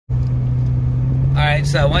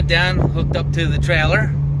Alright, so I went down, hooked up to the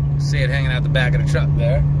trailer. See it hanging out the back of the truck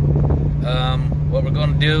there. What we're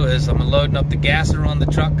going to do is I'm loading up the gasser on the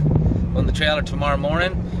truck, on the trailer tomorrow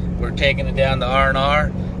morning. We're taking it down to R&R.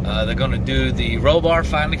 They're going to do the roll bar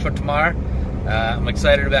finally for tomorrow. I'm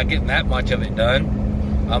excited about getting that much of it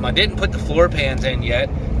done. I didn't put the floor pans in yet,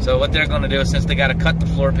 so what they're going to do is, since they got to cut the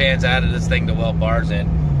floor pans out of this thing to weld bars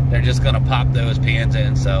in, they're just going to pop those pans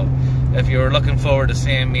in. So if you're looking forward to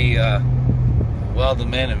seeing me weld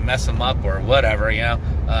them in and mess them up or whatever, you know,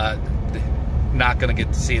 not going to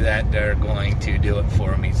get to see that. They're going to do it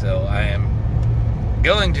for me, so I am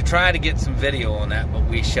going to try to get some video on that, but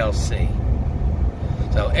we shall see.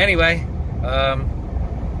 So anyway,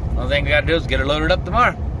 only thing we got to do is get her loaded up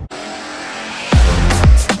tomorrow.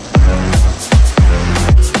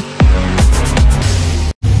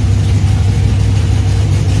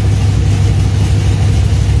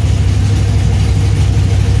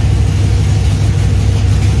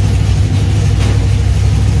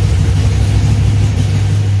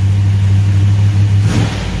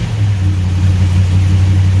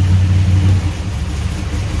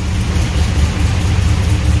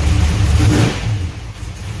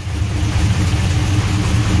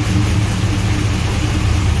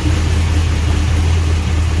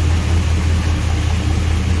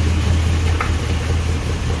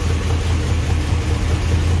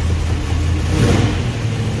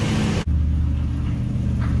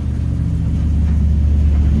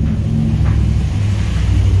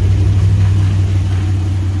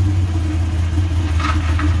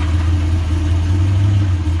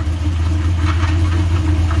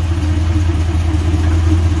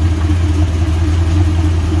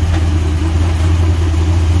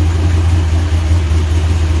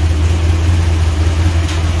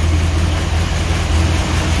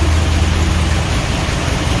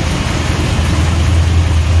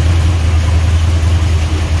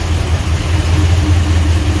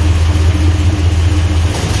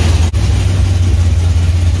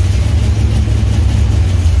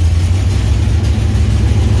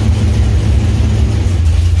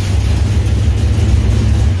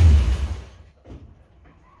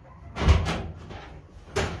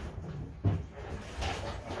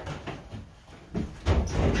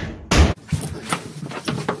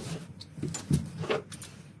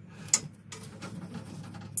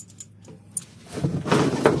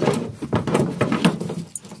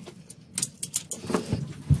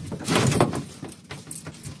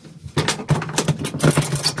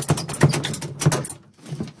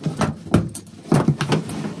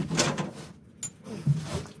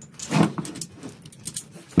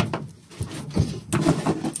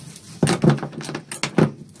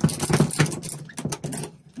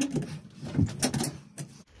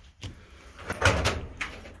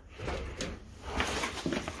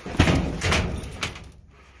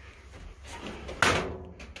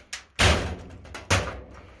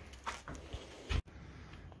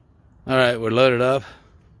 Alright, we're loaded up,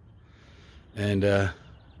 and it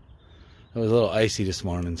was a little icy this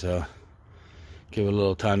morning, so give it a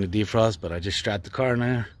little time to defrost, but I just strapped the car in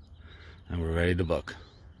there and we're ready to book.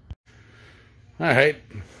 Alright,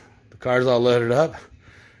 the car's all loaded up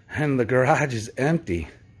and the garage is empty.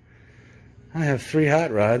 I have 3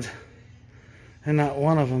 hot rods and not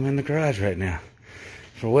one of them in the garage right now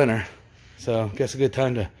for winter, so I guess a good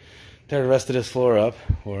time to tear the rest of this floor up,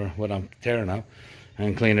 or what I'm tearing up,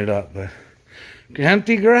 and clean it up. But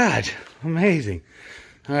empty garage, amazing.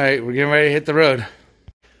 All right, we're getting ready to hit the road.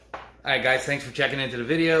 All right, guys, thanks for checking into the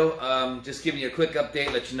video. Just giving you a quick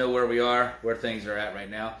update, let you know where we are, where things are at right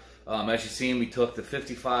now. As you've seen, we took the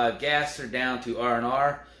 55 gasser down to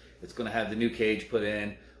R&R. It's going to have the new cage put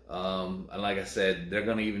in, and like I said, they're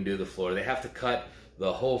going to even do the floor. They have to cut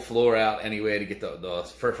the whole floor out anyway to get the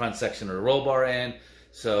front section of the roll bar in.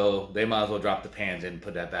 So they might as well drop the pans in and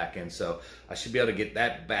put that back in. So I should be able to get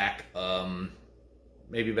that back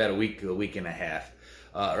maybe about a week and a half.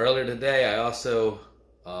 Earlier today, I also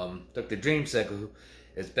took the Dreamcicle.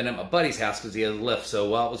 It's been at my buddy's house because he has a lift. So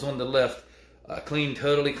while it was on the lift,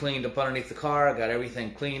 totally cleaned up underneath the car. Got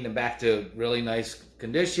everything cleaned and back to really nice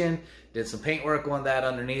condition. Did some paint work on that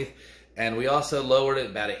underneath. And we also lowered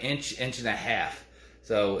it about an inch and a half.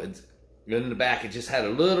 So it's in the back, it just had a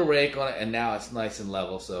little rake on it, and now it's nice and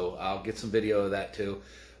level. So I'll get some video of that too,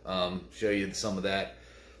 show you some of that.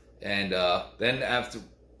 And then after,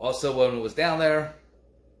 also when it was down there,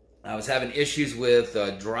 I was having issues with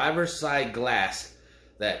driver's side glass,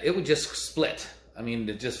 that it would just split. I mean,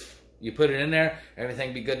 it just, you put it in there, everything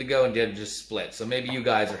would be good to go, and then just split. So maybe you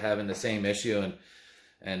guys are having the same issue,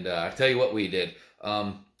 and I'll tell you what we did.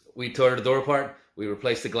 We tore the door apart, we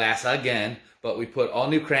replaced the glass again, but we put all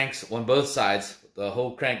new cranks on both sides, the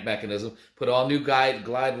whole crank mechanism. Put all new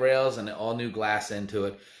glide rails and all new glass into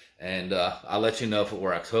it. And I'll let you know if it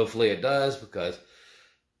works. Hopefully it does, because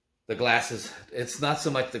the glass it's not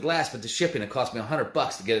so much the glass, but the shipping. It cost me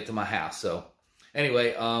 $100 to get it to my house. So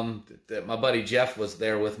anyway, my buddy Jeff was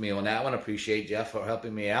there with me on that one. I appreciate Jeff for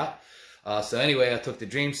helping me out. So anyway, I took the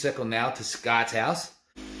Dreamcicle now to Scott's house.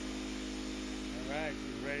 All right,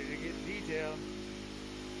 she's ready to get detailed.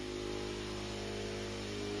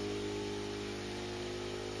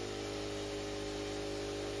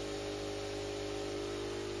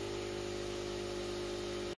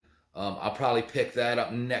 I'll probably pick that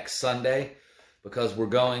up next Sunday, because we're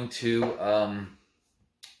going to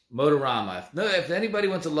Motorama. If anybody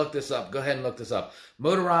wants to look this up, go ahead and look this up.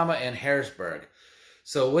 Motorama in Harrisburg.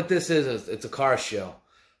 So what this is it's a car show.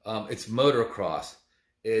 It's motocross.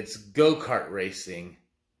 It's go-kart racing.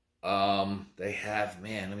 They have,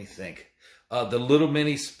 man, let me think. The little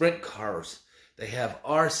mini sprint cars. They have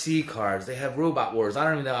RC cars. They have Robot Wars. I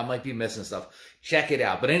don't even know. I might be missing stuff. Check it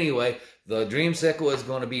out. But anyway, the Dreamcicle is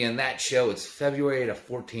going to be in that show. It's February the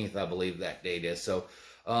 14th, I believe that date is. So,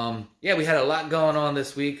 yeah, we had a lot going on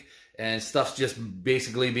this week, and stuff's just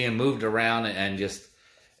basically being moved around and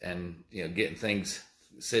you know, getting things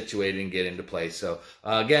situated and get into place. So,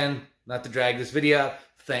 again, not to drag this video out,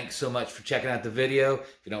 thanks so much for checking out the video.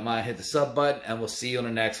 If you don't mind, hit the sub button, and we'll see you on the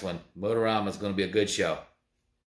next one. Motorama is going to be a good show.